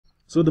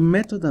So the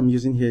method I'm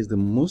using here is the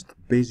most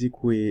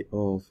basic way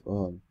of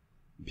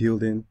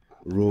building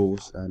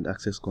roles and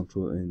access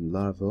control in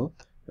Laravel,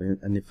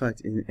 and in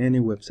fact in any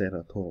website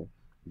at all.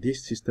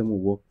 This system will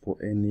work for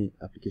any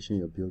application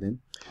you're building,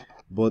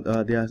 but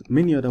there are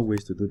many other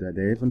ways to do that.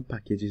 There are even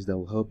packages that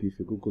will help you. If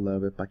you Google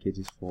Laravel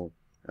packages for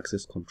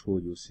access control,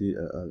 you'll see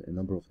a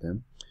number of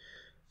them.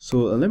 So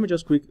let me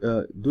just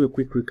do a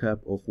quick recap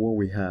of what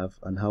we have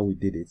and how we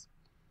did it.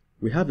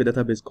 We have a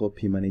database called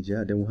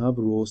pmanager, then we have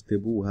roles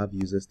table, we have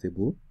users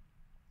table.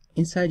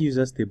 Inside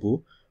users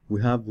table,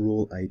 we have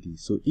role ID.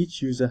 So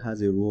each user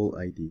has a role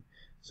ID.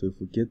 So if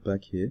we get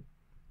back here,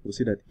 we'll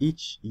see that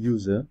each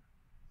user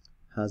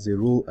has a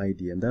role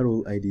ID, and that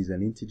role ID is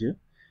an integer.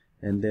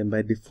 And then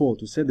by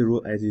default, we set the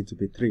role ID to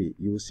be 3.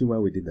 You will see why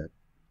we did that.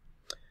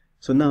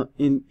 So now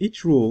in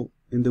each role,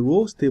 in the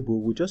roles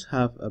table, we just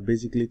have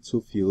basically 2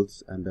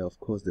 fields, and of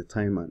course the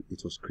time and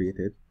it was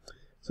created.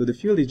 So the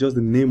field is just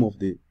the name of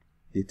the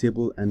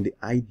table and the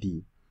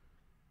ID,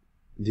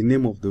 the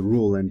name of the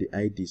role and the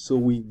ID. So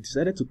we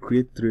decided to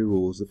create 3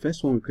 roles. The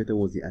first one we created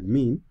was the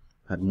admin.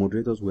 Had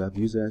moderators, we have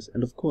users,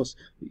 and of course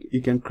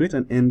you can create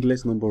an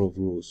endless number of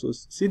roles. So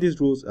see these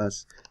roles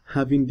as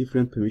having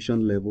different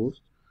permission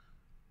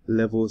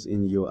levels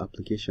in your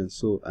application.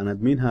 So an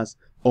admin has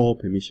all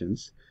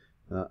permissions,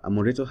 a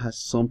moderator has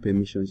some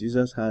permissions,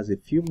 users has a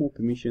few more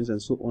permissions,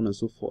 and so on and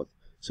so forth.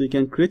 So you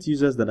can create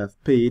users that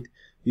have paid,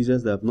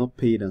 users that have not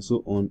paid, and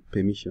so on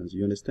permissions.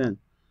 You understand?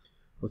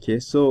 Okay,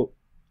 so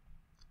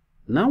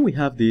now we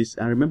have this,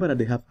 and remember that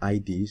they have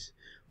IDs.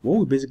 What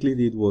we basically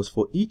did was,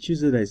 for each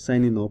user that is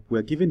signing up, we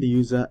are giving the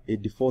user a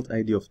default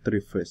ID of 3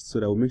 first, so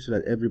that we'll make sure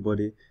that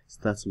everybody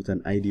starts with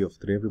an ID of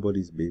 3.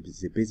 Everybody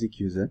is a basic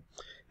user.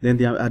 Then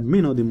the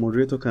admin or the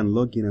moderator can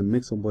log in and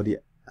make somebody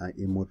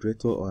a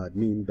moderator or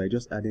admin by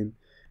just adding,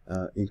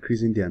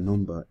 increasing their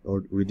number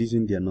or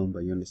reducing their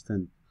number. You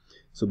understand?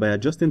 So by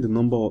adjusting the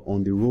number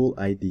on the role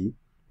ID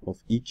of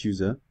each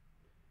user,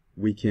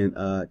 we can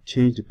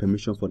change the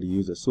permission for the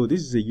user. So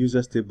this is a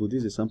users table.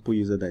 This is a sample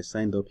user that is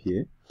signed up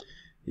here.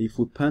 If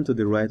we pan to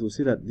the right, we'll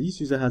see that this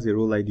user has a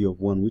role ID of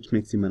 1, which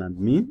makes him an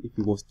admin. If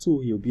it was 2,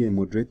 he'll be a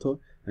moderator,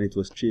 and it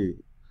was 3.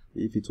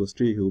 If it was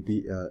 3, he'll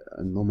be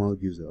a normal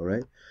user. All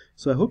right.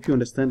 So I hope you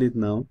understand it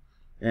now,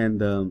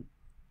 and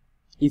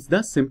it's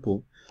that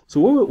simple. So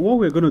what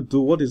we're going to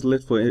do, what is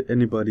left for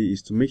anybody,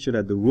 is to make sure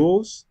that the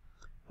roles,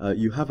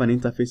 you have an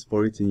interface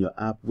for it in your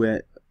app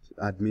where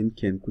admin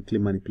can quickly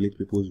manipulate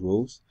people's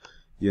roles.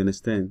 You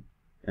understand?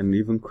 And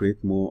even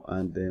create more,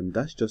 and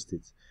that's just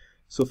it.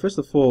 So first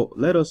of all,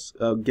 let us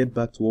get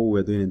back to what we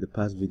were doing in the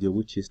past video,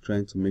 which is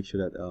trying to make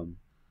sure that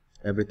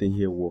everything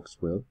here works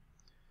well.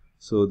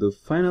 So the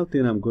final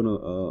thing I'm going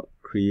to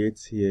create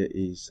here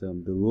is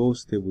the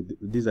roles table.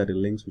 These are the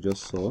links we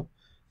just saw.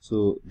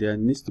 So there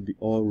needs to be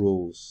all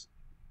roles,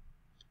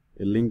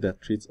 a link that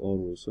treats all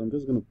roles. So I'm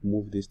just going to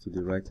move this to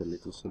the right a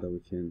little so that we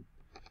can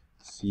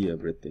see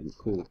everything.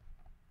 Cool.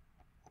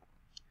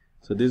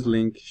 So this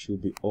link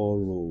should be all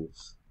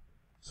roles.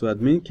 So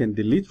admin can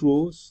delete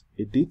roles,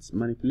 edit,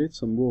 manipulate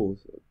some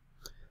roles.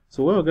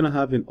 So what we're going to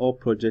have in all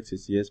projects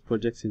is, yes,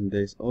 projects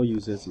index. All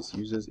users is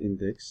users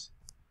index.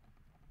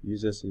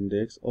 Users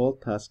index. All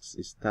tasks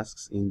is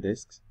tasks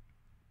index.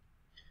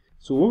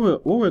 So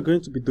what we're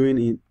going to be doing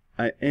in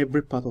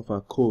every part of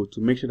our code to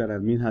make sure that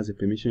admin has a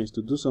permission is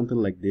to do something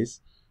like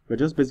this. We're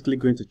just basically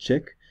going to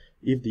check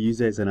if the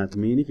user is an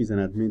admin. If he's an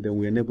admin, then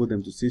we enable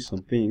them to see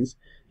some things.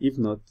 If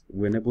not,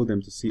 we enable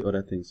them to see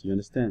other things. You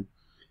understand?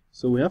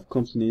 So we have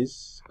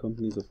companies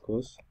of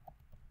course,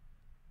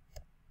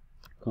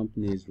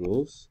 companies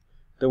roles.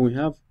 Then we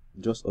have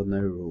just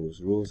ordinary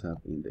roles. Roles have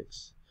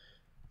index.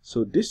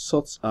 So this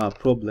sorts our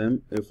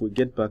problem. If we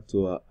get back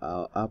to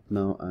our app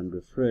now and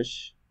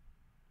refresh,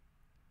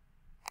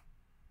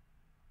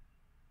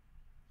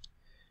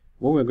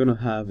 what we're going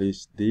to have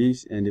is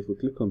this, and if we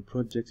click on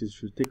projects, it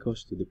should take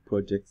us to the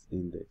projects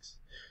index.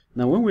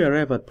 Now when we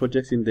arrive at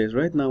projects index,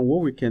 right now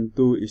what we can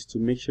do is to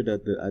make sure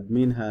that the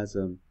admin has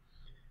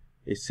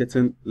a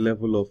certain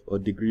level of or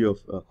degree of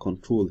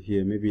control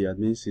here. Maybe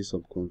admin sees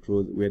some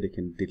control where they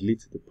can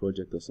delete the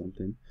project or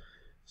something.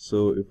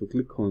 So if we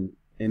click on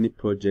any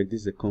project,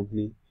 this is a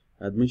company,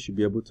 admin should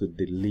be able to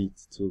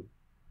delete too.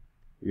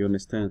 You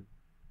understand?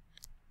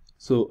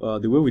 So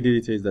the way we did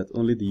it is that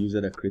only the user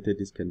that created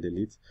this can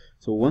delete.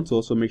 So we want to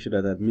also make sure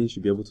that admin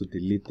should be able to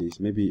delete this.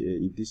 Maybe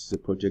if this is a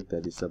project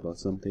that is about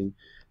something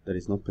that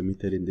is not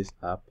permitted in this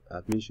app,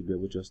 admin should be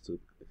able just to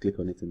click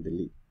on it and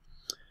delete.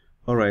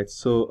 All right,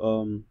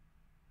 so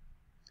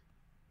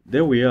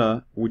there we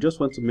are. We just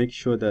want to make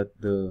sure that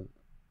the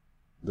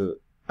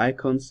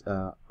icons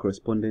are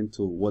corresponding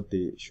to what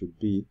they should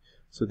be.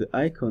 So the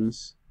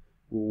icons,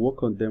 we'll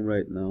work on them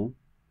right now.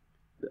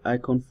 The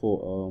icon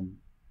for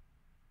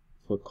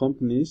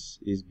companies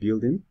is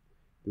building.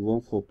 The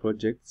one for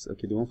projects,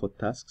 okay, the one for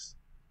tasks,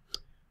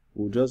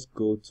 we'll just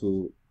go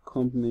to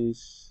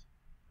companies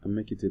and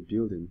make it a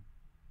building.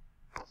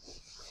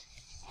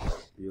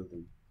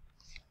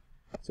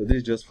 So this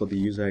is just for the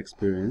user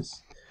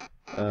experience.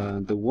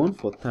 The one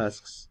for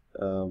tasks,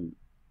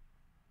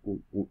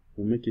 we'll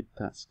make it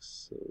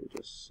tasks. So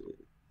just say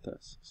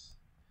tasks.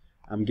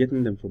 I'm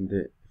getting them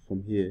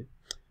from here.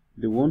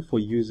 The one for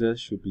user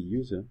should be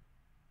user.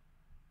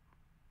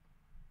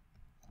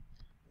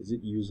 Is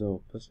it user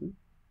or person?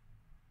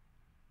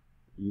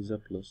 User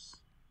plus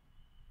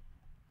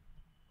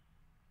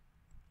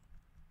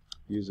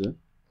user.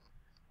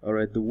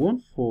 Alright, the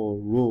one for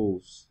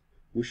roles,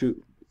 we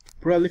should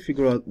probably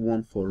figure out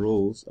one for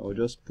roles. I'll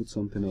just put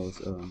something else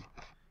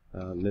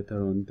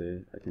later on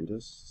there. I can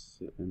just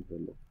say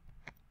envelope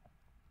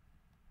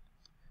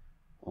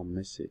or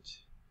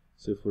message.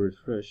 So if we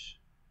refresh,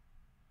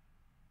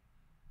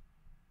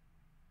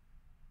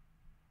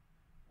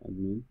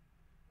 admin,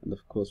 and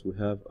of course we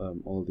have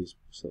all these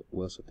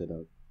well sorted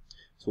out.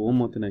 So one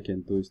more thing I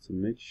can do is to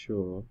make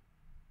sure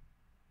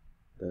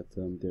that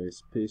there is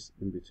space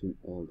in between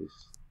all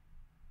this.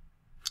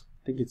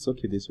 I think it's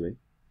okay this way.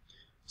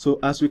 So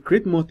as we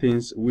create more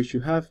things, we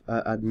should have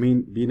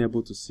admin being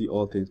able to see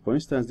all things. For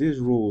instance, these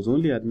roles,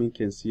 only admin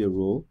can see a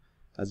role.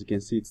 As you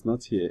can see, it's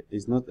not here.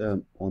 It's not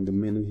on the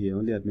menu here.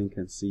 Only admin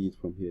can see it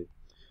from here.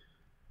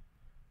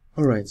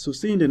 Alright, so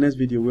see you in the next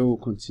video where we'll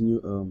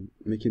continue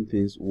making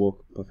things work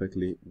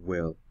perfectly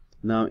well.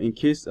 Now, in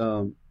case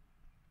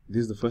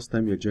this is the first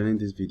time you're joining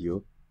this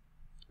video,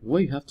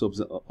 what you have to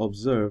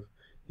observe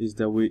is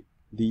that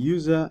the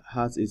user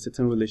has a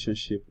certain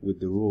relationship with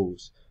the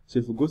roles. So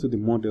if we go to the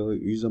model,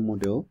 user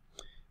model,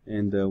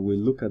 and we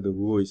look at the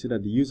role, you see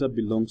that the user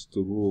belongs to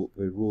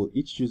a role.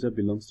 Each user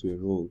belongs to a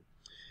role.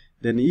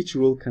 Then each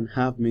role can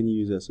have many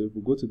users. So if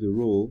we go to the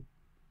role,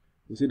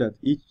 we see that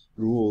each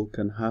role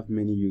can have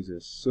many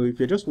users. So if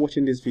you're just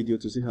watching this video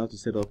to see how to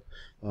set up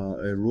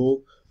a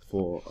role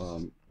for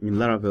in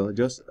Laravel,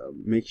 just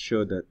make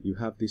sure that you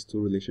have these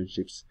two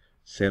relationships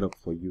set up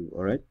for you.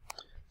 All right.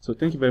 So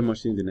thank you very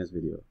much. See you in the next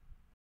video.